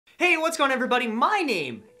Hey, what's going on, everybody? My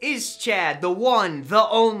name is Chad, the one, the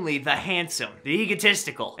only, the handsome, the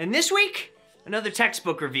egotistical. And this week, another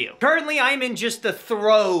textbook review. Currently, I'm in just the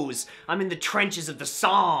throes. I'm in the trenches of the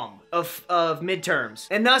Somme of midterms.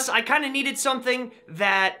 And thus, I kind of needed something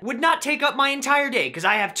that would not take up my entire day, because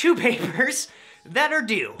I have 2 papers that are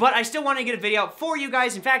due. But I still want to get a video out for you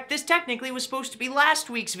guys. In fact, this technically was supposed to be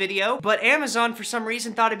last week's video, but Amazon, for some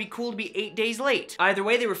reason, thought it'd be cool to be 8 days late. Either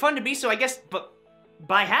way, they were fun to me, so I guess, but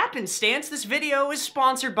by happenstance, this video is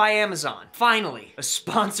sponsored by Amazon. Finally, a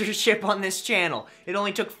sponsorship on this channel. It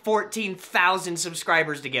only took 14,000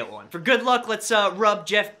 subscribers to get one. For good luck, let's rub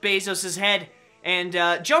Jeff Bezos' head and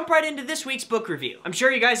jump right into this week's book review. I'm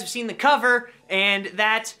sure you guys have seen the cover, and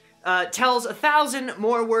that tells 1,000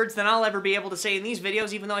 more words than I'll ever be able to say in these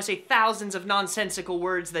videos, even though I say thousands of nonsensical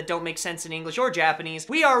words that don't make sense in English or Japanese.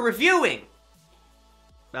 We are reviewing,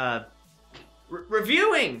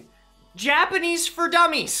 reviewing Japanese For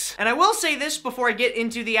Dummies. And I will say this before I get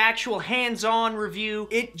into the actual hands-on review,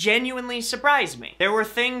 it genuinely surprised me. There were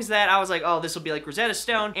things that I was like, oh, this will be like Rosetta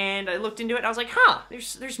Stone, and I looked into it and I was like, huh,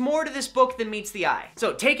 there's more to this book than meets the eye.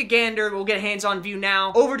 So take a gander, we'll get a hands-on view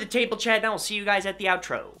now. Over to Table Chat, and I will see you guys at the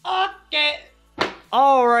outro. Okay.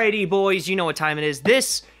 Alrighty, boys, you know what time it is.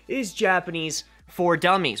 This is Japanese For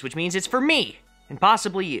Dummies, which means it's for me, and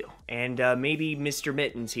possibly you. And maybe Mr.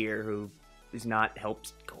 Mittens here, who is not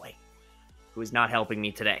helping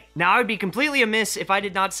me today. Now, I would be completely amiss if I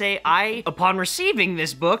did not say I, upon receiving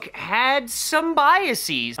this book, had some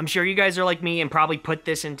biases. I'm sure you guys are like me and probably put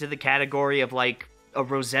this into the category of like a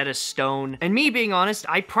Rosetta Stone. And me being honest,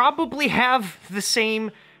 I probably have the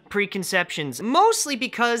same preconceptions, mostly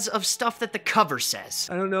because of stuff that the cover says.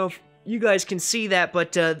 I don't know if you guys can see that,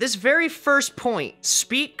 but this very first point,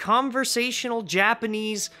 speak conversational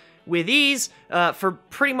Japanese with ease, for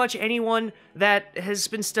pretty much anyone that has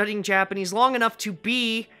been studying Japanese long enough to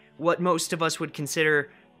be what most of us would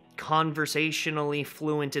consider conversationally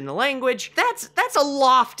fluent in the language. That's a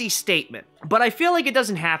lofty statement, but I feel like it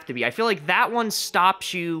doesn't have to be. I feel like that one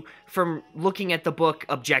stops you from looking at the book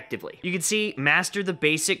objectively. You can see, master the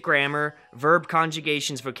basic grammar, verb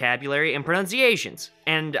conjugations, vocabulary, and pronunciations.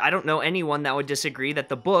 And I don't know anyone that would disagree that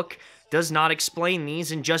the book does not explain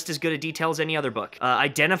these in just as good a detail as any other book.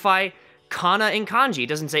 Identify kana and kanji. It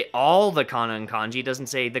doesn't say all the kana and kanji. It doesn't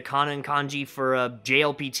say the kana and kanji for a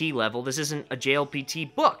JLPT level. This isn't a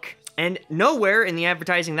JLPT book. And nowhere in the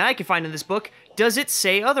advertising that I can find in this book does it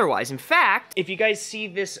say otherwise. In fact, if you guys see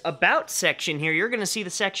this About section here, you're gonna see the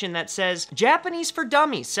section that says, Japanese For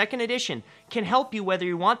Dummies, 2nd edition, can help you whether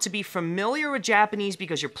you want to be familiar with Japanese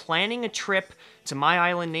because you're planning a trip to my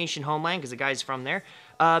island nation homeland, because the guy's from there,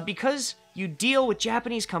 because you deal with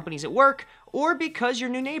Japanese companies at work, or because your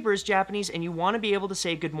new neighbor is Japanese and you want to be able to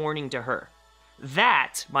say good morning to her.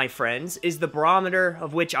 That, my friends, is the barometer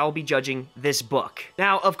of which I'll be judging this book.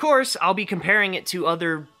 Now, of course, I'll be comparing it to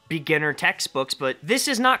other beginner textbooks, but this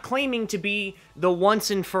is not claiming to be the once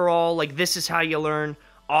and for all, like this is how you learn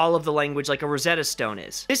all of the language like a Rosetta Stone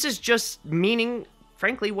is. This is just meaning,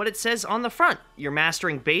 frankly, what it says on the front. You're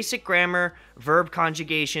mastering basic grammar, verb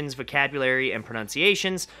conjugations, vocabulary, and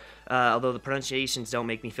pronunciations, although the pronunciations don't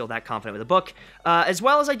make me feel that confident with the book, as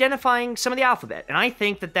well as identifying some of the alphabet. And I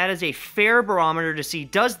think that that is a fair barometer to see,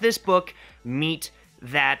 does this book meet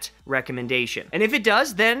that recommendation? And if it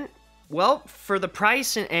does, then, well, for the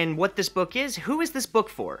price and what this book is, who is this book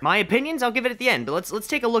for? My opinions, I'll give it at the end, but let's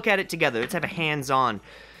take a look at it together. Let's have a hands-on.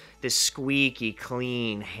 This squeaky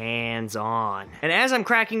clean, hands-on. And as I'm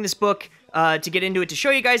cracking this book to get into it to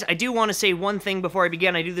show you guys, I do want to say one thing before I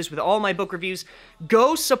begin. I do this with all my book reviews.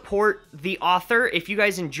 Go support the author. If you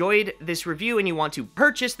guys enjoyed this review and you want to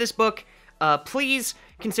purchase this book, please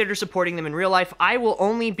consider supporting them in real life. I will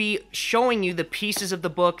only be showing you the pieces of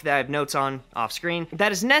the book that I have notes on off screen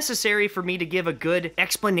that is necessary for me to give a good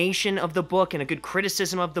explanation of the book and a good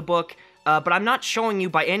criticism of the book, but I'm not showing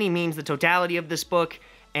you by any means the totality of this book,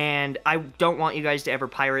 and I don't want you guys to ever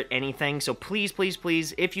pirate anything, so please, please,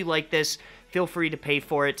 please, if you like this, feel free to pay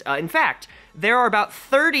for it. In fact, there are about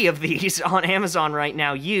 30 of these on Amazon right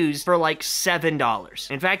now used for like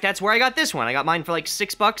 $7. In fact, that's where I got this one. I got mine for like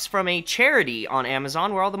 $6 from a charity on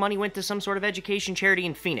Amazon where all the money went to some sort of education charity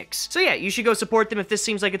in Phoenix. So yeah, you should go support them if this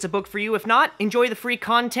seems like it's a book for you. If not, enjoy the free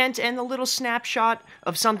content and the little snapshot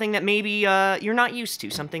of something that maybe you're not used to,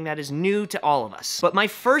 something that is new to all of us. But my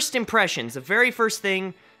first impressions, the very first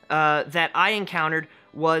thing that I encountered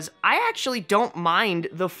was I actually don't mind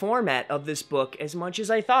the format of this book as much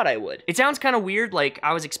as I thought I would. It sounds kind of weird, like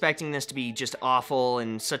I was expecting this to be just awful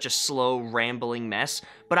and such a slow, rambling mess,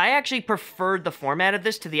 but I actually preferred the format of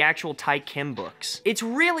this to the actual Tai Kim books. It's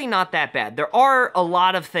really not that bad. There are a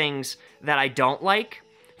lot of things that I don't like.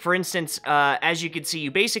 For instance, as you can see, you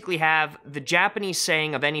basically have the Japanese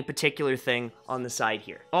saying of any particular thing on the side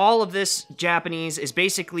here. All of this Japanese is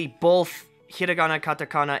basically both hiragana,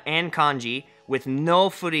 katakana, and kanji, with no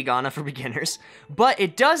furigana for beginners, but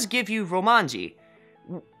it does give you romanji,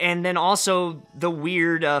 and then also the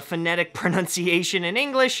weird phonetic pronunciation in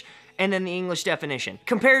English, and then the English definition.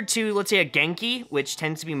 Compared to, let's say, a Genki, which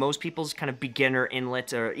tends to be most people's kind of beginner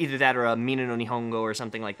inlet, or either that or a Mina no Nihongo or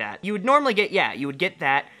something like that. You would normally get, yeah, you would get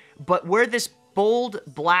that, but where this bold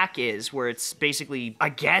black is, where it's basically, I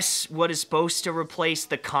guess, what is supposed to replace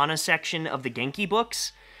the kana section of the Genki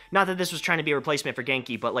books. Not that this was trying to be a replacement for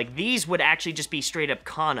Genki, but like these would actually just be straight up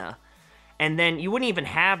kana. And then you wouldn't even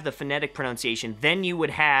have the phonetic pronunciation. Then you would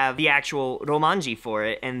have the actual romanji for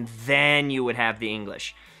it, and then you would have the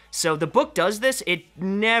English. So the book does this. It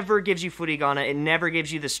never gives you furigana. It never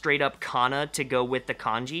gives you the straight up kana to go with the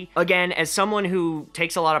kanji. Again, as someone who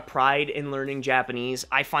takes a lot of pride in learning Japanese,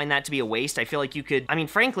 I find that to be a waste. I feel like you could, I mean,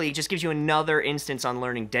 frankly, it just gives you another instance on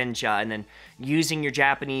learning densha and then using your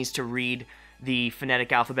Japanese to read the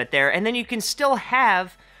phonetic alphabet there. And then you can still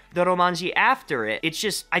have the romanji after it. It's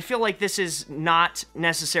just, I feel like this is not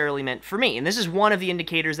necessarily meant for me. And this is one of the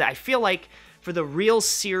indicators that I feel like for the real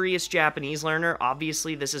serious Japanese learner,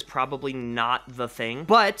 obviously this is probably not the thing.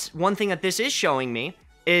 But one thing that this is showing me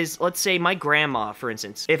is, let's say my grandma, for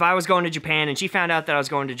instance. If I was going to Japan and she found out that I was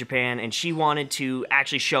going to Japan and she wanted to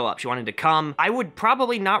actually show up, she wanted to come, I would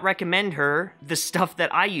probably not recommend her the stuff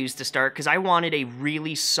that I used to start because I wanted a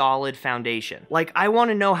really solid foundation. Like, I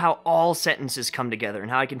want to know how all sentences come together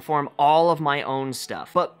and how I can form all of my own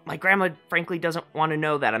stuff. But my grandma, frankly, doesn't want to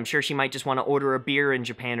know that. I'm sure she might just want to order a beer in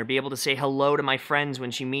Japan or be able to say hello to my friends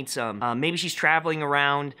when she meets them. Maybe she's traveling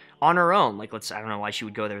around on her own. Like, I don't know why she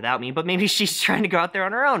would go there without me, but maybe she's trying to go out there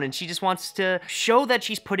on her own and she just wants to show that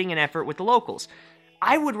she's putting an effort with the locals.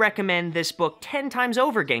 I would recommend this book 10 times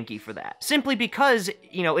over Genki for that. Simply because,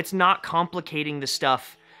 you know, it's not complicating the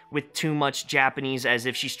stuff with too much Japanese as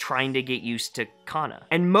if she's trying to get used to kana.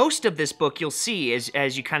 And most of this book, you'll see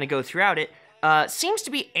as you kind of go throughout it, seems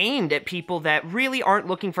to be aimed at people that really aren't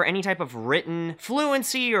looking for any type of written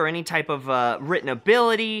fluency or any type of written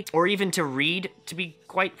ability, or even to read, to be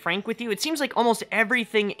quite frank with you. It seems like almost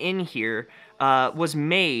everything in here was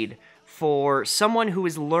made for someone who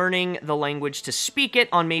is learning the language to speak it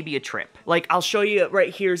on maybe a trip. Like, I'll show you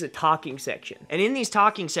right here's a talking section. And in these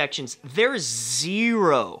talking sections, there's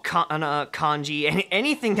zero kana, kanji, and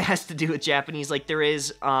anything that has to do with Japanese like there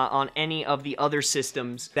is on any of the other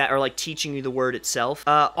systems that are like teaching you the word itself.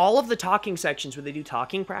 All of the talking sections where they do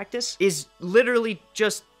talking practice is literally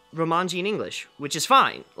just romanji in English, which is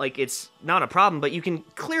fine. Like, it's not a problem, but you can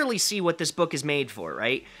clearly see what this book is made for,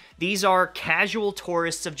 right? These are casual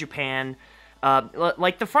tourists of Japan,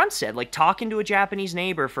 like the front said, like talking to a Japanese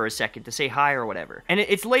neighbor for a second to say hi or whatever. And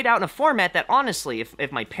it's laid out in a format that, honestly,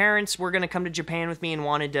 if my parents were going to come to Japan with me and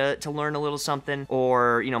wanted to learn a little something,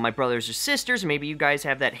 or, you know, my brothers or sisters, maybe you guys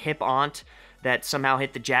have that hip aunt that somehow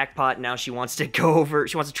hit the jackpot and now she wants to go over,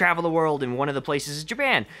 she wants to travel the world, and one of the places is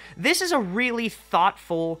Japan. This is a really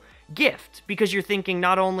thoughtful gift, because you're thinking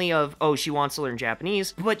not only of, oh, she wants to learn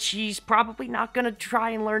Japanese, but she's probably not gonna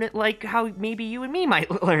try and learn it like how maybe you and me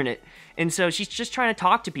might learn it. And so she's just trying to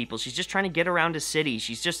talk to people. She's just trying to get around a city.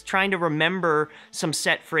 She's just trying to remember some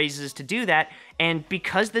set phrases to do that. And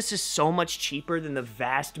because this is so much cheaper than the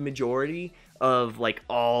vast majority of like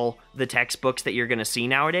all the textbooks that you're gonna see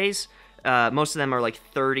nowadays, most of them are like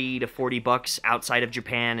 30 to 40 bucks outside of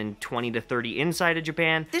Japan and 20 to 30 inside of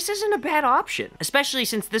Japan. This isn't a bad option, especially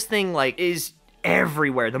since this thing like is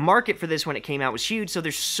everywhere. The market for this when it came out was huge, so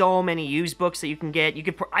there's so many used books that you can get.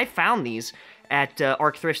 I found these at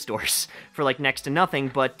ARC thrift stores for like next to nothing,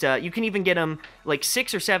 but you can even get them like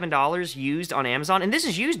 $6 or $7 used on Amazon. And this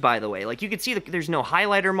is used, by the way. Like, you can see that there's no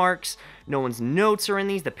highlighter marks, no one's notes are in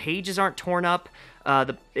these, the pages aren't torn up.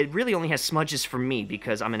 It really only has smudges for me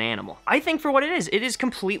because I'm an animal. I think for what it is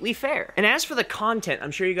completely fair. And as for the content,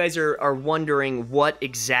 I'm sure you guys are wondering what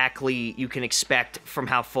exactly you can expect from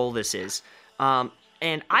how full this is.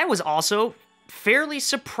 And I was also fairly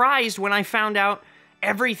surprised when I found out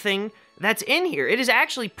everything that's in here. It is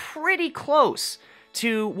actually pretty close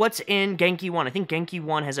to what's in Genki 1. I think Genki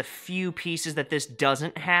 1 has a few pieces that this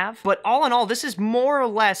doesn't have. But all in all, this is more or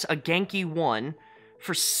less a Genki 1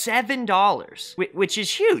 for $7, which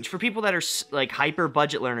is huge for people that are like hyper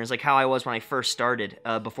budget learners, like how I was when I first started,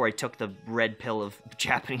 before I took the red pill of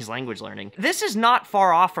Japanese language learning. This is not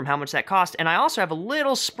far off from how much that cost, and I also have a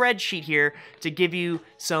little spreadsheet here to give you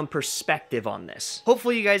some perspective on this.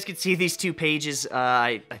 Hopefully you guys could see these 2 pages.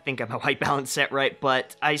 I think I'm a white balance set right,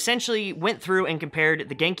 but I essentially went through and compared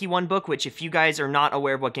the Genki 1 book, which if you guys are not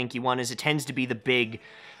aware of what Genki 1 is, it tends to be the big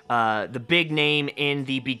the big name in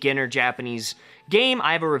the beginner Japanese game.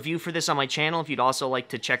 I have a review for this on my channel if you'd also like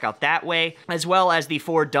to check out that way, as well as the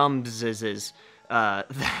For Dummies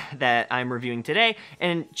that I'm reviewing today.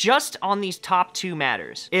 And just on these top two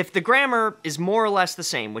matters, if the grammar is more or less the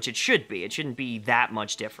same, which it should be, it shouldn't be that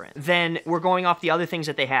much different, then we're going off the other things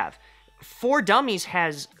that they have. For Dummies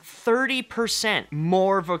has 30%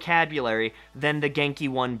 more vocabulary than the Genki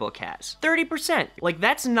 1 book has. 30%. Like,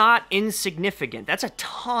 that's not insignificant. That's a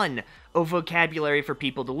ton of vocabulary for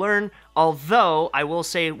people to learn, although I will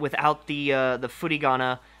say without the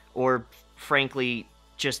furigana, or frankly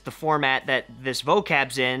just the format that this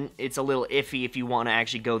vocab's in, it's a little iffy if you want to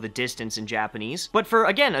actually go the distance in Japanese. But for,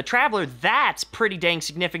 again, a traveler, that's pretty dang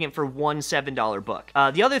significant for one $7 book.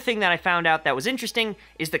 The other thing that I found out that was interesting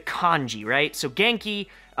is the kanji, right? So Genki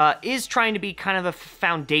is trying to be kind of a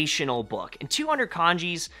foundational book, and 200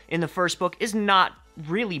 kanjis in the first book is not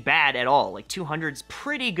really bad at all. Like, 200's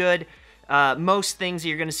pretty good. Most things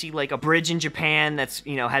you're gonna see, like a bridge in Japan that's,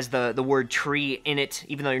 you know, has the word tree in it,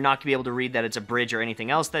 even though you're not gonna be able to read that it's a bridge or anything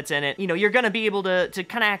else that's in it. You know, you're gonna be able to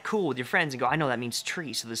kind of act cool with your friends and go, I know that means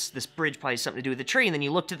tree, so this bridge probably has something to do with the tree, and then you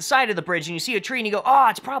look to the side of the bridge and you see a tree and you go, oh,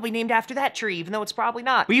 it's probably named after that tree, even though it's probably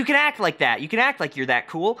not. But you can act like that. You can act like you're that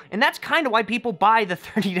cool, and that's kind of why people buy the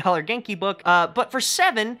 $30 Genki book. But for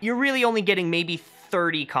 $7, you're really only getting maybe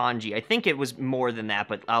 30 kanji. I think it was more than that,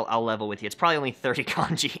 but I'll level with you. It's probably only 30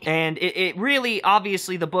 kanji. And it really,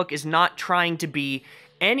 obviously, the book is not trying to be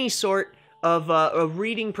any sort of a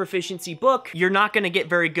reading proficiency book. You're not going to get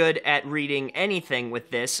very good at reading anything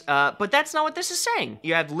with this, but that's not what this is saying.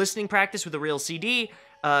 You have listening practice with a real CD,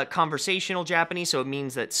 conversational Japanese, so it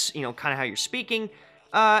means that's, you know, kind of how you're speaking,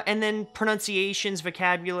 and then pronunciations,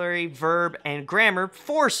 vocabulary, verb, and grammar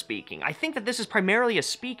for speaking. I think that this is primarily a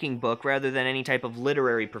speaking book rather than any type of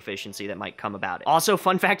literary proficiency that might come about it. Also,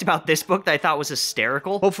 fun fact about this book that I thought was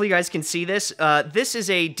hysterical. Hopefully you guys can see this. This is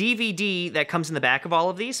a DVD that comes in the back of all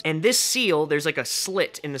of these, and this seal, there's like a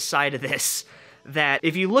slit in the side of this that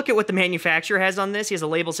if you look at what the manufacturer has on this, he has a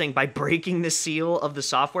label saying, by breaking the seal of the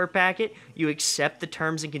software packet, you accept the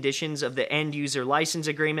terms and conditions of the end user license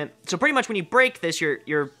agreement. So pretty much when you break this,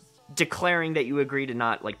 you're declaring that you agree to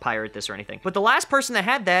not, like, pirate this or anything. But the last person that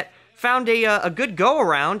had that found a good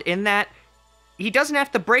go-around in that he doesn't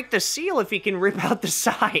have to break the seal if he can rip out the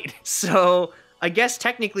side. So I guess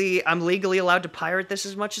technically I'm legally allowed to pirate this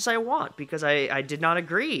as much as I want because I did not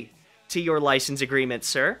agree to your license agreement,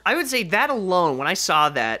 sir. I would say that alone, when I saw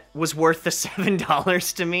that, was worth the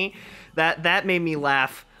 $7 to me. That made me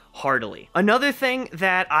laugh heartily. Another thing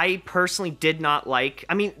that I personally did not like,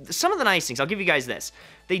 I mean, some of the nice things, I'll give you guys this.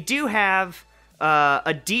 They do have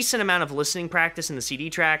a decent amount of listening practice in the CD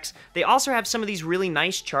tracks. They also have some of these really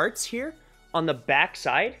nice charts here on the back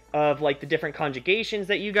side of, like, the different conjugations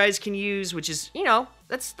that you guys can use, which is, you know,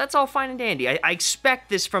 that's all fine and dandy. I expect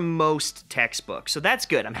this from most textbooks, so that's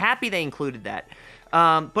good. I'm happy they included that.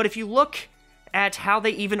 But if you look at how they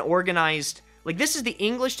even organized, like, this is the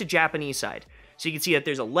English to Japanese side. So you can see that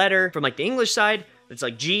there's a letter from, like, the English side that's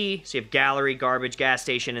like G, so you have gallery, garbage, gas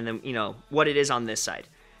station, and then, you know, what it is on this side.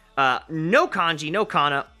 No kanji, no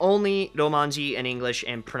kana, only romanji and English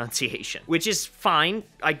and pronunciation, which is fine,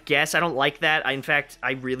 I guess. I don't like that. In fact,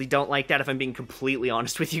 I really don't like that if I'm being completely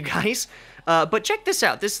honest with you guys. But check this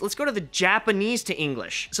out. Let's go to the Japanese to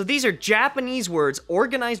English. So these are Japanese words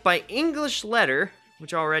organized by English letter,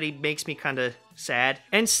 which already makes me kind of sad.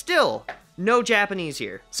 And still, no Japanese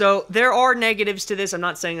here. So there are negatives to this. I'm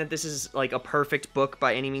not saying that this is like a perfect book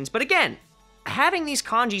by any means, but again, having these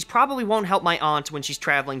kanjis probably won't help my aunt when she's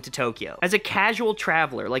traveling to Tokyo. As a casual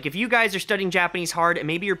traveler, like if you guys are studying Japanese hard and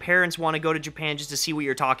maybe your parents want to go to Japan just to see what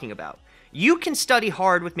you're talking about, you can study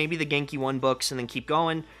hard with maybe the Genki 1 books and then keep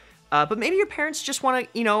going. But maybe your parents just want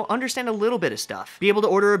to, you know, understand a little bit of stuff. Be able to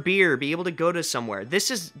order a beer, be able to go to somewhere. This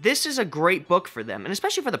is a great book for them, and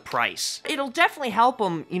especially for the price. It'll definitely help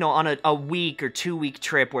them, you know, on a week or 2 week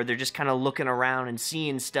trip where they're just kind of looking around and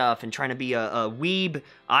seeing stuff and trying to be a weeb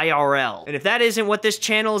IRL. And if that isn't what this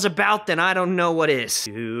channel is about, then I don't know what is.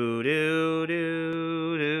 Do, do,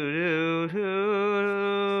 do, do, do, do.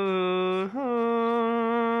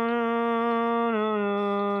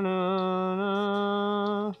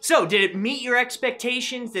 So, did it meet your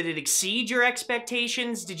expectations? Did it exceed your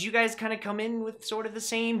expectations? Did you guys kind of come in with sort of the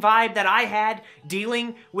same vibe that I had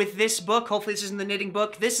dealing with this book? Hopefully this isn't the knitting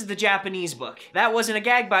book. This is the Japanese book. That wasn't a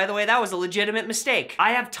gag, by the way. That was a legitimate mistake.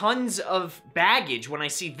 I have tons of baggage when I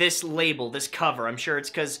see this label, this cover. I'm sure it's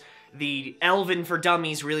because the Elven for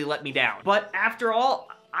Dummies really let me down. But after all,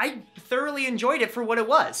 I thoroughly enjoyed it for what it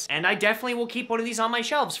was. And I definitely will keep one of these on my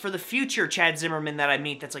shelves for the future Chad Zimmerman that I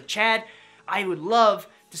meet that's like, Chad, I would love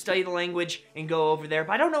to study the language and go over there,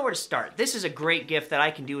 but I don't know where to start. This is a great gift that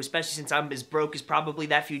I can do, especially since I'm as broke as probably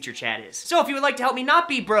that future Chad is. So if you would like to help me not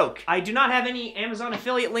be broke, I do not have any Amazon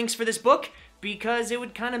affiliate links for this book, because it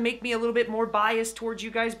would kind of make me a little bit more biased towards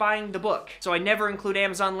you guys buying the book. So I never include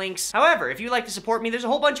Amazon links. However, if you'd like to support me, there's a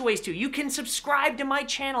whole bunch of ways to. You can subscribe to my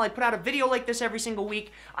channel. I put out a video like this every single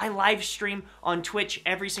week. I live stream on Twitch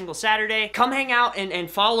every single Saturday. Come hang out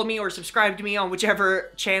and follow me or subscribe to me on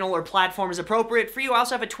whichever channel or platform is appropriate for you. I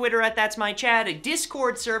also have a Twitter at That's My Chad, a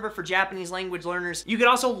Discord server for Japanese language learners. You could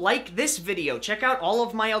also like this video. Check out all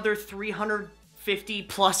of my other 350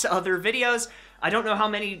 plus other videos. I don't know how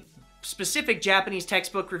many specific Japanese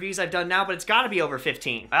textbook reviews I've done now, but it's gotta be over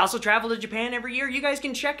 15. I also travel to Japan every year. You guys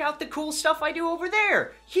can check out the cool stuff I do over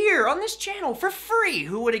there, here on this channel for free.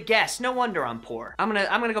 Who would have guessed? No wonder I'm poor. I'm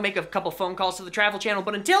gonna go make a couple phone calls to the travel channel,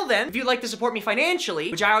 but until then, if you'd like to support me financially,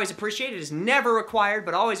 which I always appreciate, it is never required,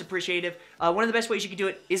 but always appreciative, one of the best ways you can do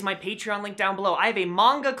it is my Patreon link down below. I have a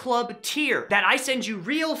manga club tier that I send you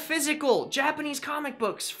real physical Japanese comic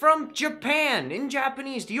books from Japan in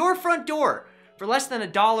Japanese to your front door for less than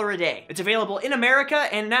 $1 a day. It's available in America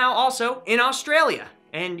and now also in Australia.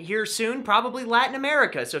 And here soon, probably Latin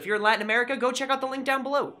America. So if you're in Latin America, go check out the link down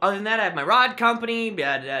below. Other than that, I have my rod company,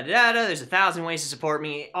 there's 1,000 ways to support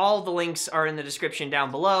me. All the links are in the description down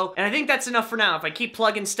below. And I think that's enough for now. If I keep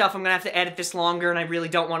plugging stuff, I'm gonna have to edit this longer, and I really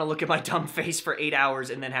don't wanna look at my dumb face for 8 hours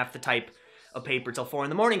and then have to type a paper till 4 in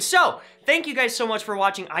the morning. So, thank you guys so much for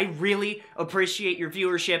watching. I really appreciate your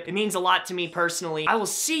viewership. It means a lot to me personally. I will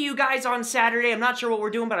see you guys on Saturday. I'm not sure what we're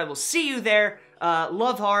doing, but I will see you there.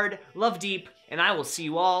 Love hard, love deep, and I will see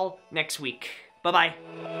you all next week.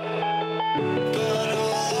 Bye-bye.